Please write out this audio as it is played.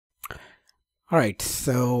Alright,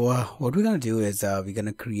 so what we're going to do is we're going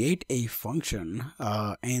to create a function,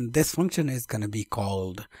 and this function is going to be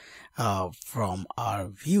called from our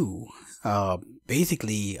view.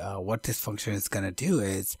 Basically, what this function is going to do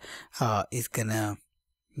is going to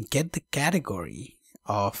get the category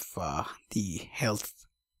of the health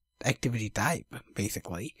activity type,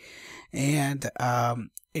 basically, and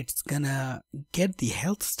it's gonna get the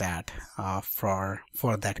health stat for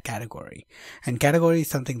that category. And category is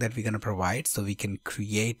something that we're gonna provide so we can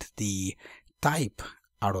create the type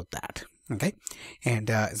out of that. Okay, and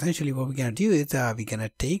essentially what we're gonna do is we're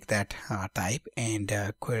gonna take that type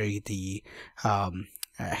and query the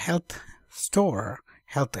health store,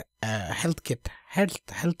 HealthKit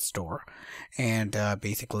health store, and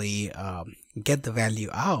basically get the value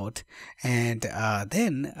out, and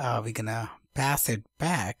then we're gonna pass it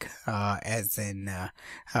back as in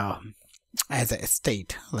as a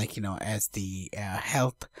state, like, you know, as the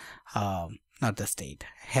health not the state,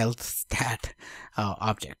 health stat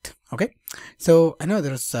object. Okay, so I know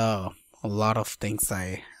there's a lot of things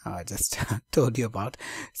I just told you about,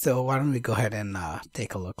 so why don't we go ahead and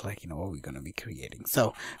take a look, like, you know, what we're going to be creating.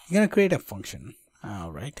 So we're going to create a function,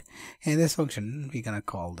 right, and this function we're going to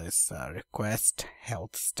call this request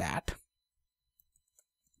health stat.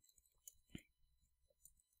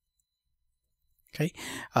 Okay,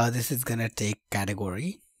 this is going to take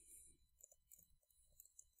category,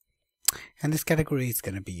 and this category is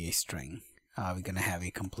going to be a string. We're going to have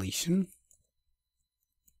a completion,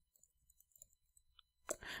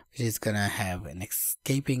 which is going to have an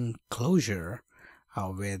escaping closure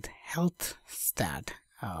with health stat,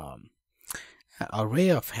 array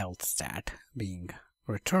of health stat being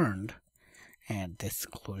returned, and this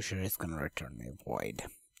closure is going to return a void.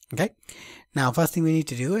 Okay, now first thing we need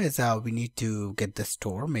to do is we need to get the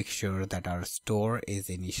store, make sure that our store is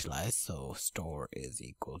initialized, so store is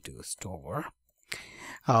equal to store.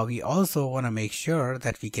 We also want to make sure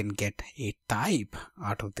that we can get a type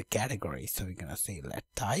out of the category, so we're going to say let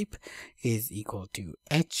type is equal to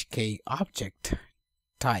HK object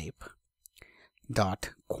type dot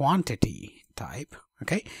quantity type.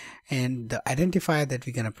 Okay, and the identifier that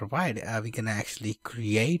we're going to provide, we're going to actually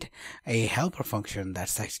create a helper function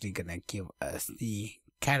that's actually going to give us the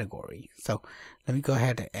category. So let me go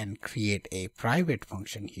ahead and create a private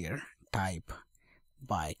function here, type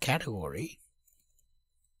by category.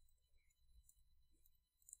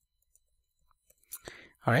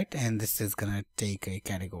 All right, and this is going to take a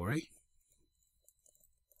category.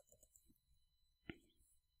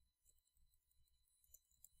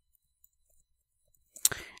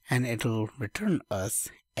 And it will return us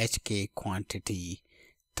HK quantity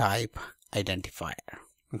type identifier.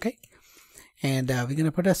 Okay, and we're going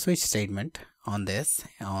to put a switch statement on this,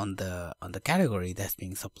 on the category that's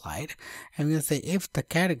being supplied, and we're going to say if the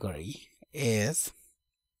category is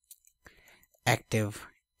active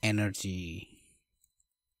energy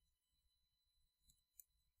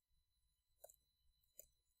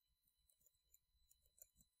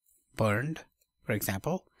burned, for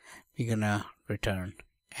example, we're going to return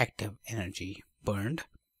active energy burned.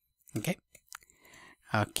 Okay,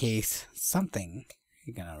 case something,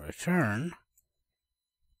 you're gonna return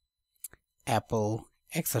Apple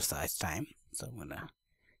exercise time. So I'm gonna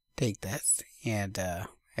take this, and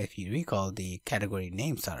if you recall, the category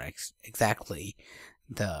names are exactly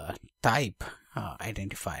the type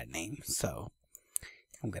identifier name, so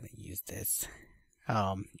I'm gonna use this.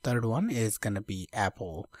 Third one is gonna be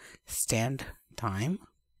Apple stand time.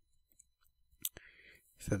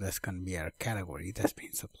 So that's going to be our category that's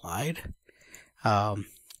being supplied.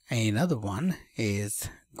 Another one is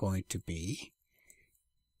going to be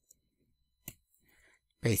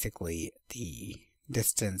basically the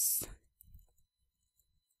distance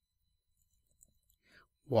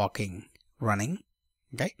walking, running.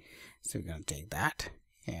 Okay, so we're going to take that,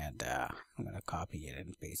 and I'm going to copy it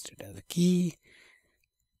and paste it as a key.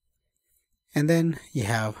 And then you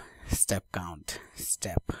have step count,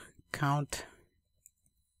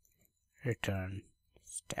 return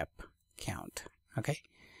step count. Okay,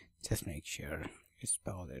 just make sure you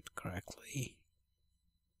spelled it correctly.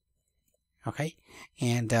 Okay,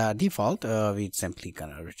 and default we're simply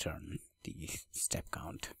gonna return the step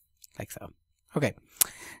count, like so. Okay,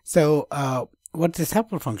 so what this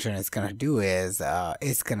helper function is gonna do is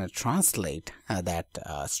it's gonna translate that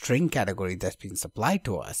string category that's been supplied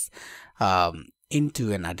to us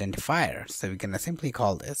into an identifier. So we're gonna simply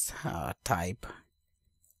call this type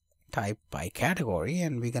by category,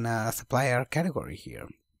 and we're gonna supply our category here.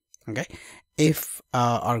 Okay, if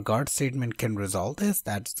our guard statement can resolve this,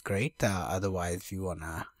 that's great. Otherwise, if you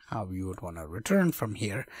wanna we would want to return from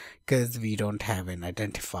here, because we don't have an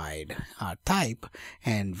identified type,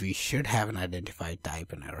 and we should have an identified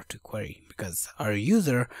type in error to query, because our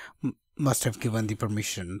user must have given the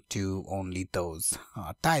permission to only those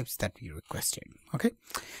types that we requested. Okay,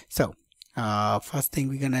 so first thing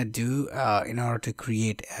we're gonna do in order to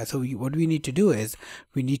create, what we need to do is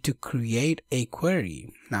we need to create a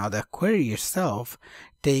query. Now the query itself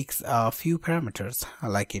takes a few parameters,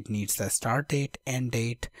 like it needs the start date, end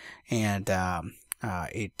date, and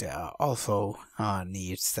it also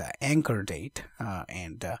needs the anchor date,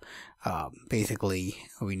 and basically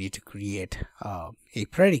we need to create a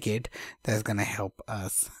predicate that's going to help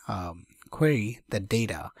us query the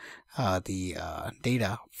data,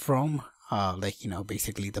 from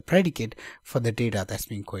basically the predicate for the data that's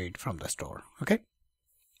being queried from the store. Okay,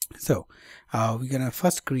 so we're gonna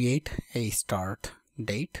first create a start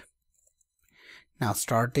date. Now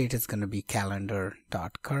start date is going to be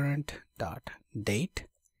calendar.current.date.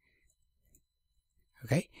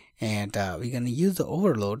 Okay, and we're going to use the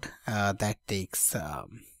overload that takes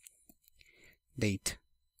date,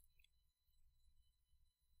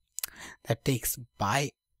 that takes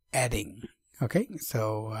by adding. Okay,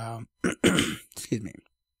 so excuse me,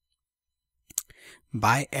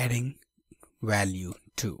 by adding value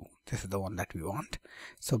 2. This is the one that we want.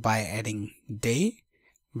 So by adding day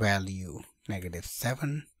value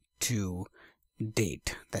 -7 to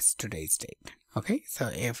date, that's today's date. Okay, so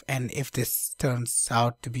if this turns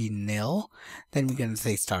out to be nil, then we're going to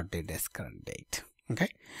say start date is current date.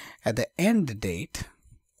 Okay, at the end date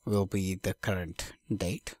will be the current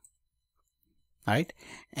date. All right,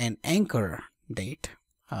 and anchor date,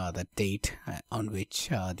 the date on which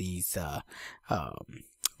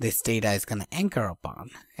this data is going to anchor upon,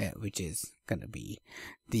 which is going to be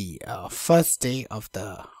the first day of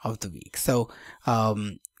the week. So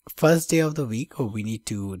first day of the week, we need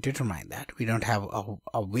to determine that. We don't have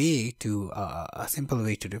a way to a simple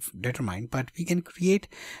way to determine, but we can create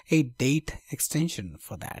a date extension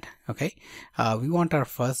for that. Okay, we want our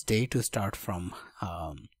first day to start from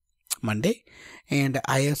Monday, and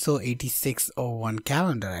ISO 8601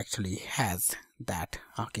 calendar actually has that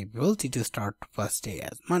capability to start first day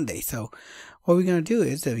as Monday. So what we're going to do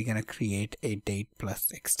is that we're going to create a date plus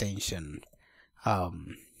extension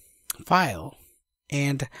file,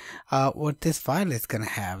 and what this file is going to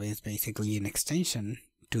have is basically an extension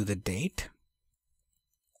to the date,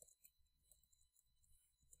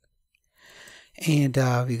 and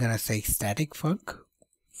we're going to say static func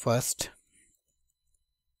first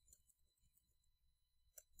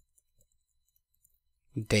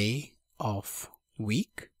day of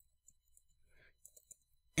week,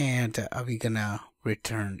 and we're gonna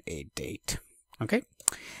return a date. Okay,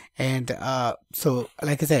 and so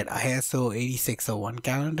like I said, ISO 8601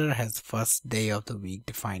 calendar has first day of the week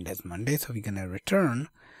defined as Monday, so we're gonna return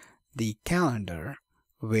the calendar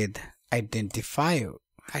with identifier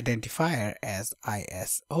as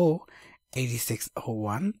ISO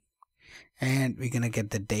 8601, and we're gonna get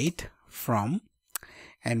the date from,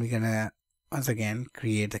 and we're gonna once again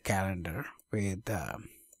create the calendar with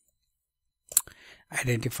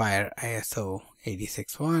identifier ISO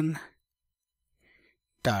 8601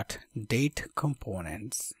 dot date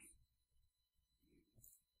components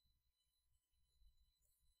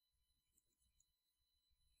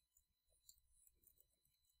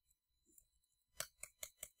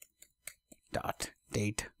dot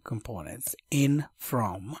date components in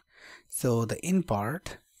from. So the in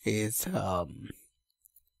part is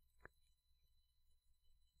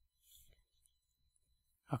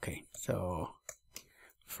okay, so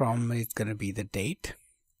from is going to be the date.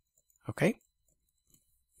 Okay,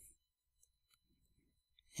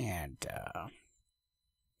 and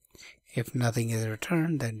if nothing is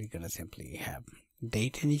returned, then we're going to simply have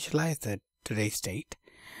date initialized, at today's date.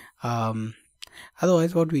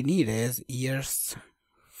 Otherwise what we need is year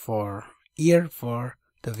for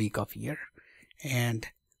the week of year, and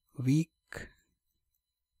week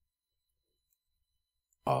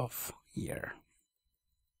of year,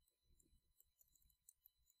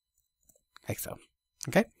 like so.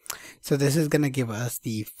 Okay, so this is going to give us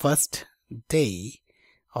the first day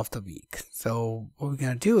of the week. So what we're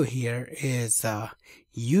going to do here is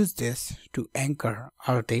use this to anchor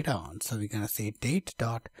our data on. So we're going to say date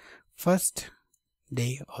dot first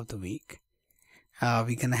day of the week.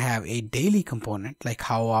 We're going to have a daily component, like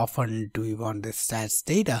how often do we want this stats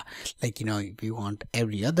data, like, you know, if we want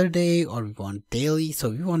every other day or we want daily. So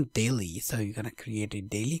we want daily, so you're going to create a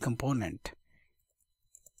daily component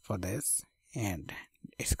for this, and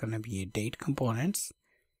it's going to be a date components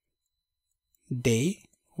day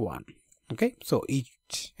 1. Okay, so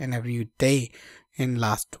each and every day in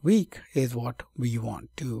last week is what we want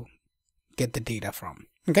to get the data from.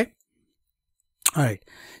 Okay, all right,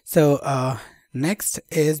 so next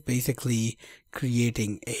is basically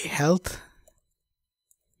creating a health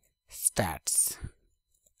stats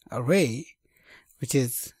array, which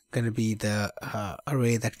is going to be the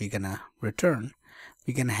array that we're gonna return.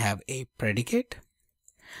 We're gonna have a predicate.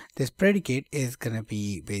 This predicate is gonna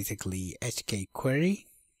be basically HK query,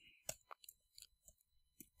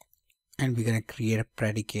 and we're gonna create a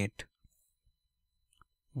predicate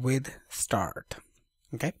with start.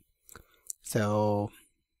 Okay, so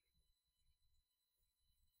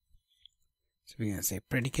we're gonna say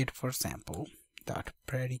predicate for sample dot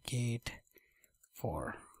predicate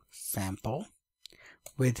for sample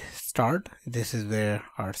with start. This is where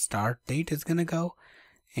our start date is gonna go,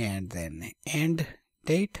 and then end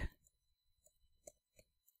date,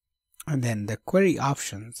 and then the query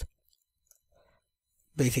options.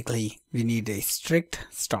 Basically, we need a strict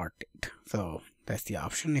start date, so that's the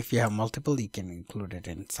option. If you have multiple, you can include it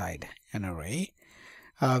inside an array.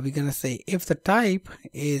 We're gonna say if the type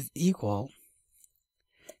is equal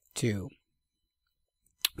to,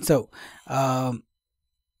 so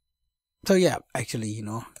yeah, actually, you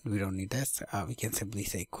know, we don't need this. We can simply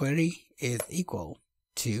say query is equal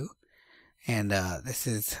to, and this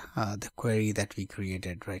is the query that we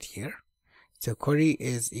created right here. So query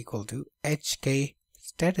is equal to HK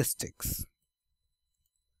statistics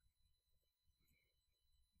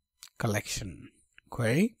collection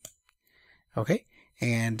query. Okay,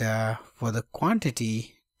 and for the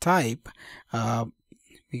quantity type,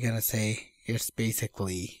 we're gonna say it's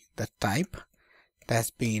basically the type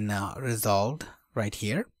that's been resolved right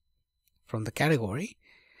here from the category,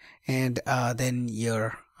 and then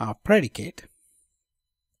your predicate.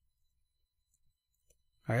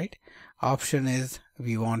 All right, option is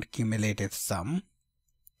we want cumulative sum,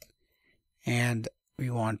 and we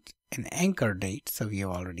want an anchor date, so we have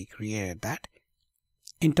already created that.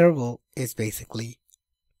 Interval is basically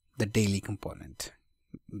the daily component.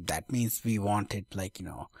 That means we want it like, you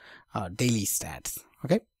know, daily stats.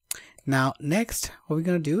 Okay, now next what we're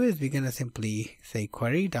going to do is we're going to simply say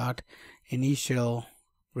query dot initial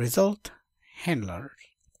result handler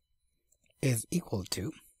is equal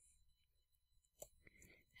to,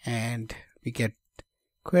 and we get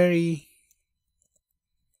query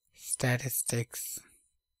statistics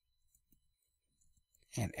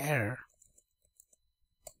and error.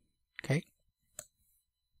 Okay,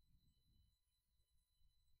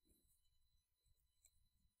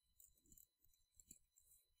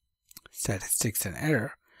 statistics and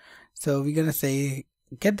error. So we're gonna say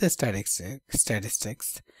get the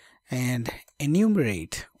statistics and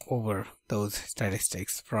enumerate over those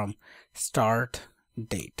statistics from start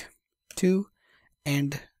date to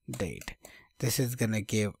end date. This is gonna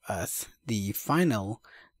give us the final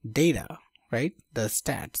data, right? The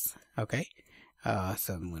stats. Okay,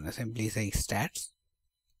 so I'm gonna simply say stats,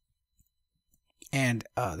 and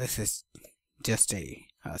this is just a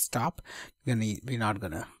stop. We're not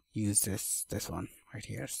gonna use this one right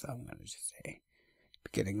here, so I'm gonna just say we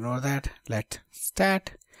can ignore that. Let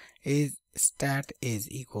stat is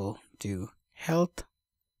equal to health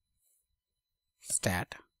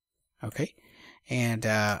stat. Okay, and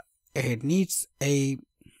it needs a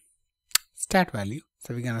stat value,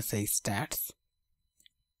 so we're gonna say stats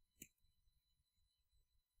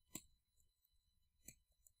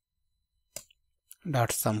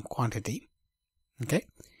dot sum quantity. Okay,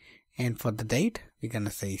 and for the date we're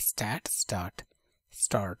gonna say stats dot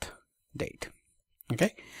start date.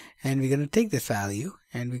 Okay, and we're gonna take this value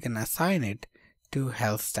and we're gonna assign it to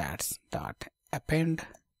health stats dot append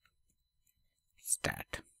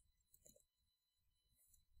stat.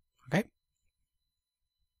 Okay,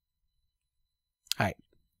 all right,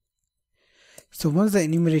 so once the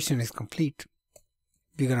enumeration is complete,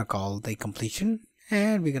 we're gonna call the completion,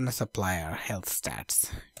 and we're gonna supply our health stats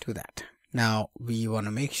to that. Now we want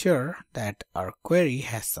to make sure that our query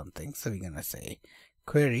has something, so we're gonna say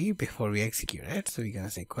query before we execute it. So we're gonna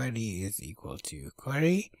say query is equal to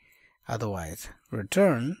query, otherwise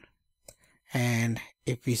return, and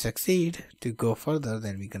if we succeed to go further,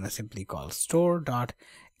 then we're gonna simply call store dot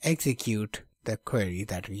execute the query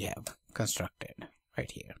that we have constructed right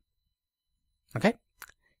here. Okay,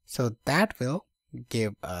 so that will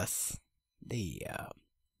give us the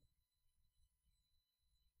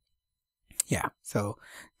yeah, so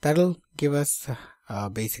that'll give us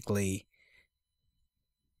basically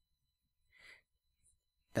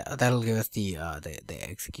that'll give us the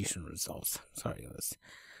execution results. Sorry,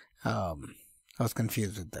 I was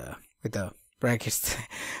confused with the brackets.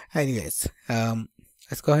 Anyways,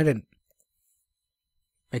 let's go ahead and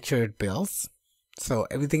make sure it builds. So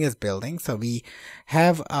everything is building. So we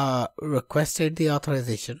have requested the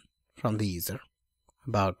authorization from the user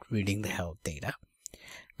about reading the health data.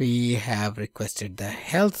 We have requested the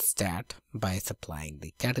health stat by supplying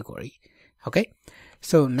the category. Okay,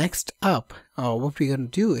 so next up, what we're going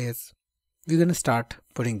to do is we're going to start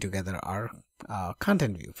putting together our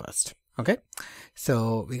content view first. Okay,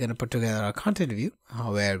 so we're going to put together our content view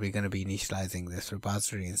where we're going to be initializing this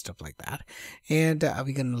repository and stuff like that, and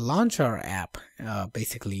we're going to launch our app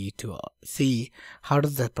basically to see how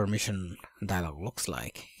does the permission dialog looks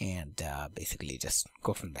like, and basically just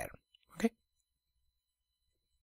go from there.